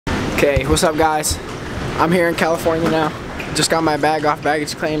Okay, what's up guys? I'm here in California now. Just got my bag off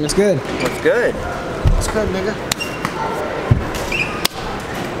baggage claim. It's good. What's good? It's good, nigga.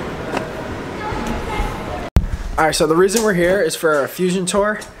 Alright, so the reason we're here is for a fusion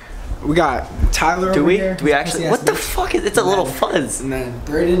tour. We got Tyler over here. Do we actually? What the fuck is? It's a little fuzz. And then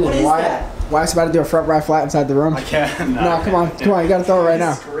Braden and Wyatt. Wyatt's about to do a front ride flat inside the room. I can't. No, come on, you gotta throw it right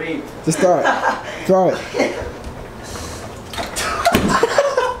now. Just throw it. Throw it.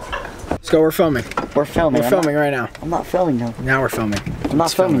 Let's go. We're filming. We're filming. We're filming right now. I'm not filming now. Now we're filming. I'm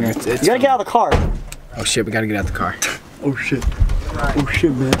not filming. You gotta get out of the car. Oh shit, we gotta get out of the car. Oh shit. Oh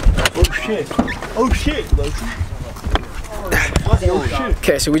shit, man. Oh shit. Oh shit. Oh shit.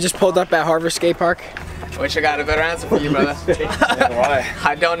 Okay, so we just pulled up at Harvard Skate Park. Wish I got a better answer for you, brother. Why?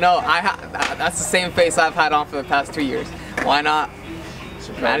 I don't know. That's the same face I've had on for the past 2 years. Why not?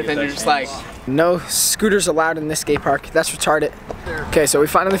 Madison, you're just like... No scooters allowed in this skate park. That's retarded. Okay, so we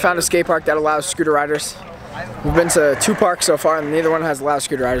finally found a skate park that allows scooter riders. We've been to 2 parks so far and neither one has allowed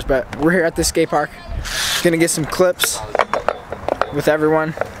scooter riders, but we're here at this skate park. Gonna get some clips with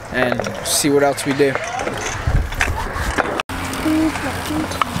everyone and see what else we do.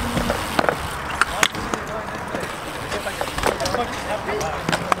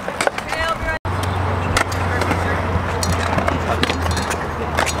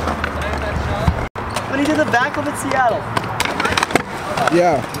 When he did the backflip in Seattle.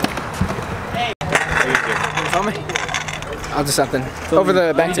 Yeah. Tell me. I'll do something. Over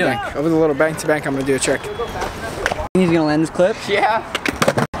the bank to bank. Over the little bank to bank, I'm gonna do a trick. He's gonna land this clip? Yeah.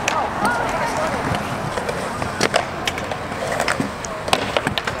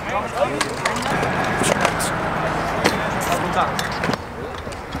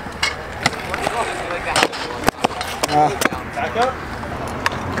 Back up.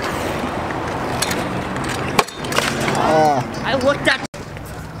 I looked at.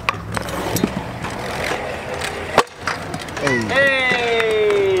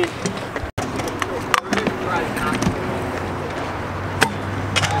 Hey!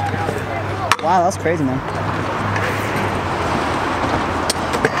 Wow, that's crazy, man.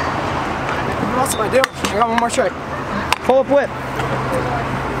 What else am I doing? I got one more trick. Pull up whip.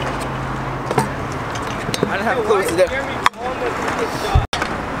 I didn't have a clue what to do.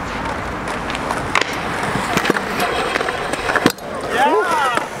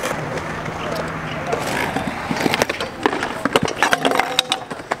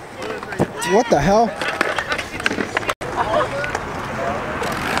 What the hell?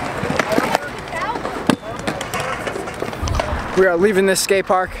 We are leaving this skate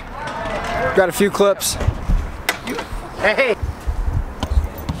park. Got a few clips. Hey!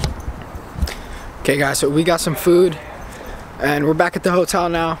 Okay guys, so we got some food and we're back at the hotel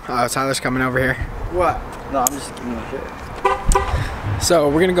now. Oh, Tyler's coming over here. What? No, I'm just giving a shit. So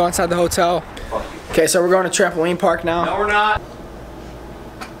we're gonna go inside the hotel. Okay, so we're going to Trampoline Park now. No, we're not.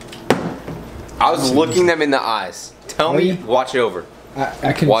 I was looking them in the eyes. Tell me, watch it over.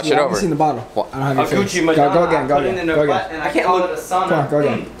 I can watch it over. I haven't seen the bottle. I don't have your face. Go again, go again, go again. I can't look. Come on, go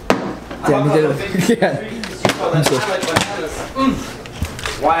again. Damn, he did it again.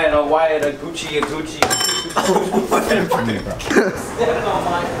 Wyatt, oh Wyatt, a Gucci, a Gucci. Stepped on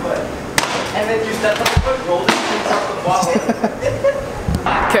my foot. And then you stepped on the foot, rolled it, and dropped the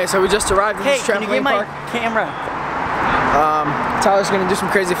ball. Okay, so we just arrived at this Trampoline Park. Camera? Tyler's gonna do some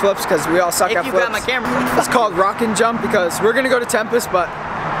crazy flips because we all suck at flips. You got my camera. It's called Rock and Jump because we're gonna go to Tempest, but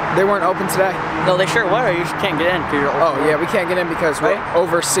they weren't open today. No, they sure were. You just can't get in because you're over. Oh yeah, we can't get in because we're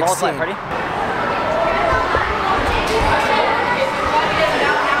over 16. Ball flat, ready?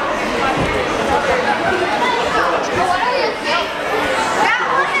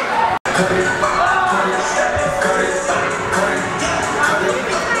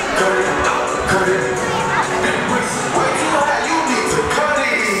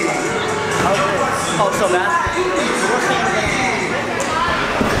 Oh, so bad?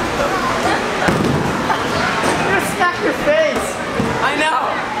 You're gonna smack your face! I know.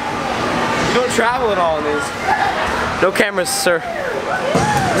 You don't travel at all in these. No cameras, sir.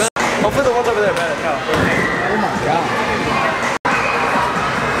 Hopefully the ones over there are better. No. Oh my god.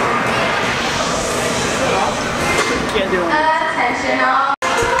 Can't do it. Attention all.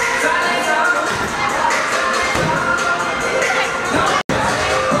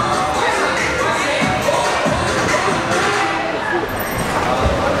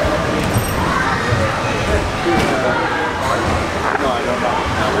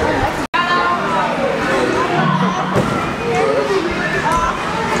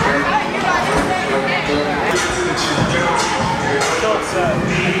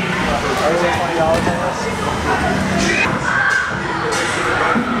 $20 on this?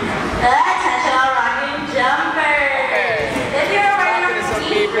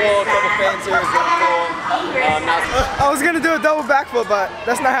 bouncer is really cool. I was gonna do a double backflip, but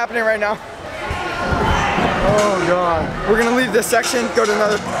that's not happening right now. Oh God. We're gonna leave this section, go to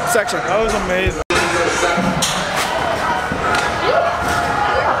another section. That was amazing.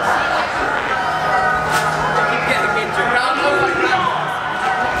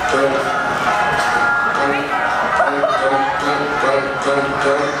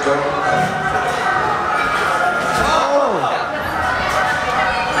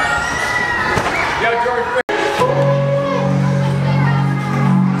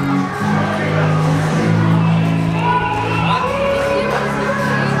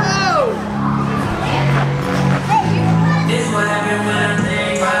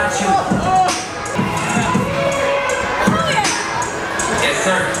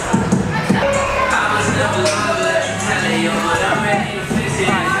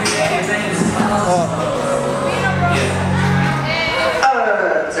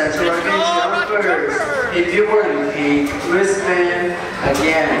 If you were in pink wristband,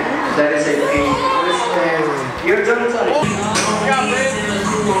 again, that is a pink wristband. You're done time.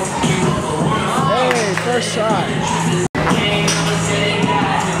 Hey, first try.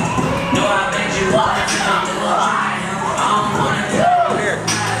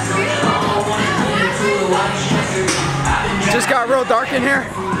 Just got real dark in here.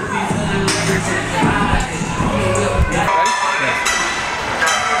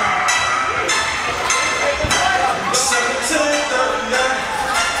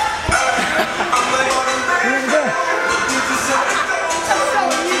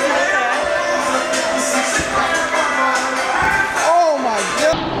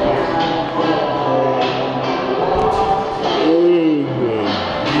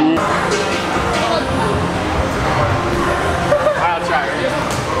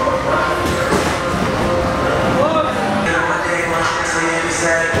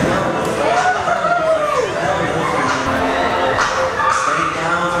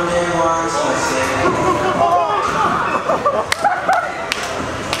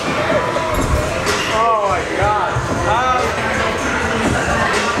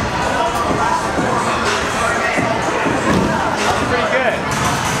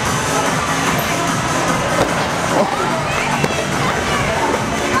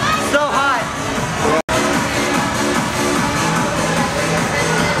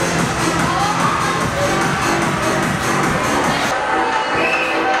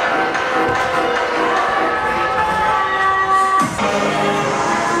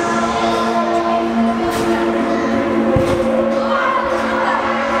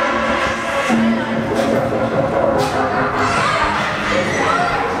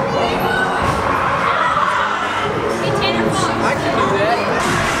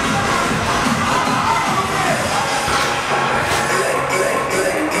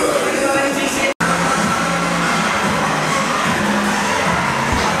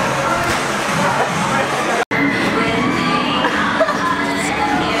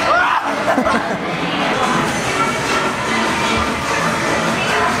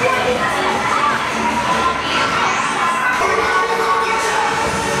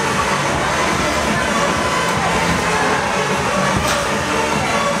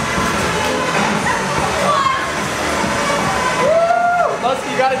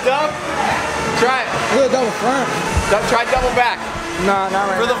 Try it. Do a double front. Try double back. Nah, not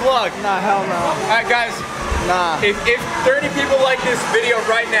right For the vlog. Nah, hell no. Alright guys. Nah. If 30 people like this video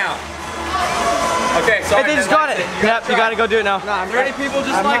right now. Okay, sorry. They just got it. Yep, you gotta go do it now. Nah, 30 people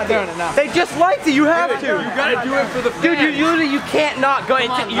just liked it. They just liked it. You have to. You gotta do it for the fans. Dude, you literally can't not go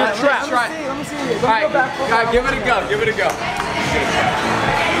into your trap. Try it. Let me see. Alright, guys, give it a go. Give it a go.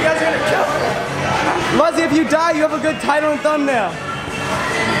 You guys are gonna kill me. Muzzy, if you die, you have a good title and thumbnail.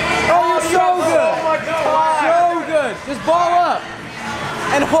 Oh, you're so good. Oh my god. So good. Just ball up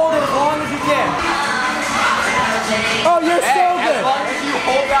and hold it as long as you can. Oh, you're so good. As long as you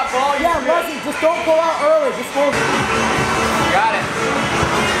hold that ball, you're Yeah, good. Muzzy, just don't pull out early. Just hold it. Got it.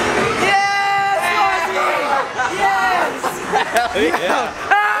 Yes, Muzzy! Yes! Yeah.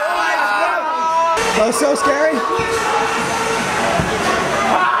 That was so scary.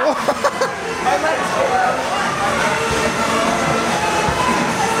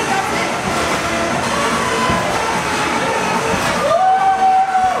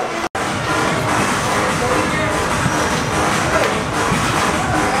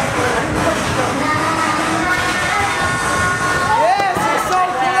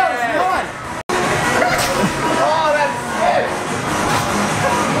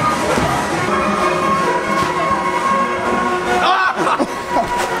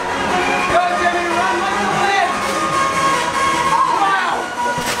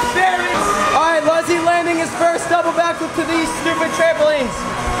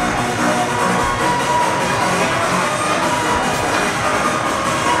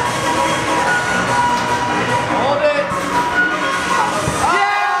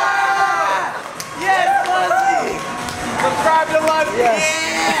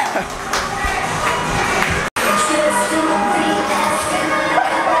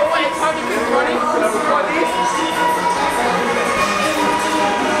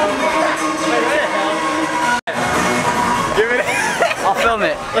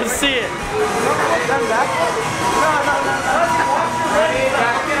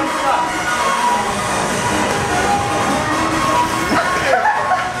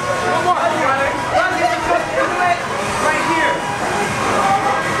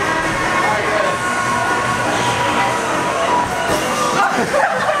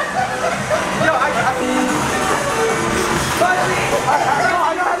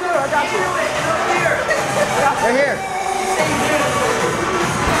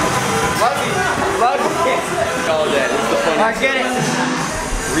 Alright, get it.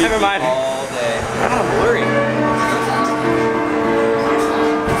 Never mind. All day. Kind of blurry.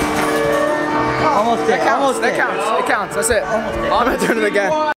 Almost there. Almost That there. counts. It counts. That's it. Almost there. I'm gonna turn it again.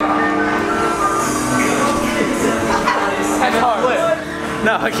 That's hard.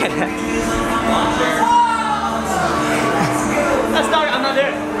 No, I can't. That's not. I'm not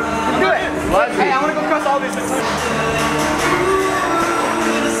there. Do it. Hey, I want to go cross all these.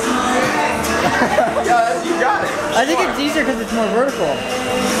 You got it. I think it's easier because it's more vertical.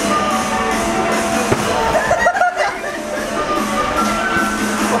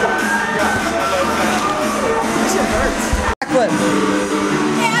 Backflip.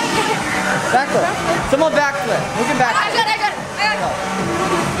 Backflip. Someone backflip. Who can backflip? I got it.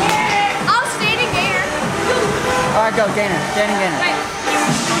 I'll stay in Gainer. Alright, go, Gainer. Standing Gainer. Right.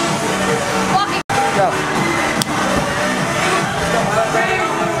 Walking. Go.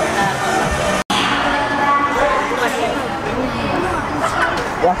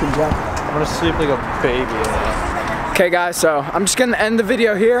 Walking jump. I'm gonna sleep like a baby. Okay guys, so I'm just gonna end the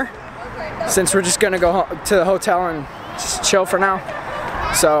video here since we're just gonna go to the hotel and just chill for now.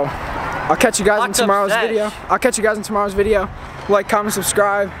 So I'll catch you guys in tomorrow's video. Like, comment,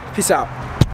 subscribe. Peace out.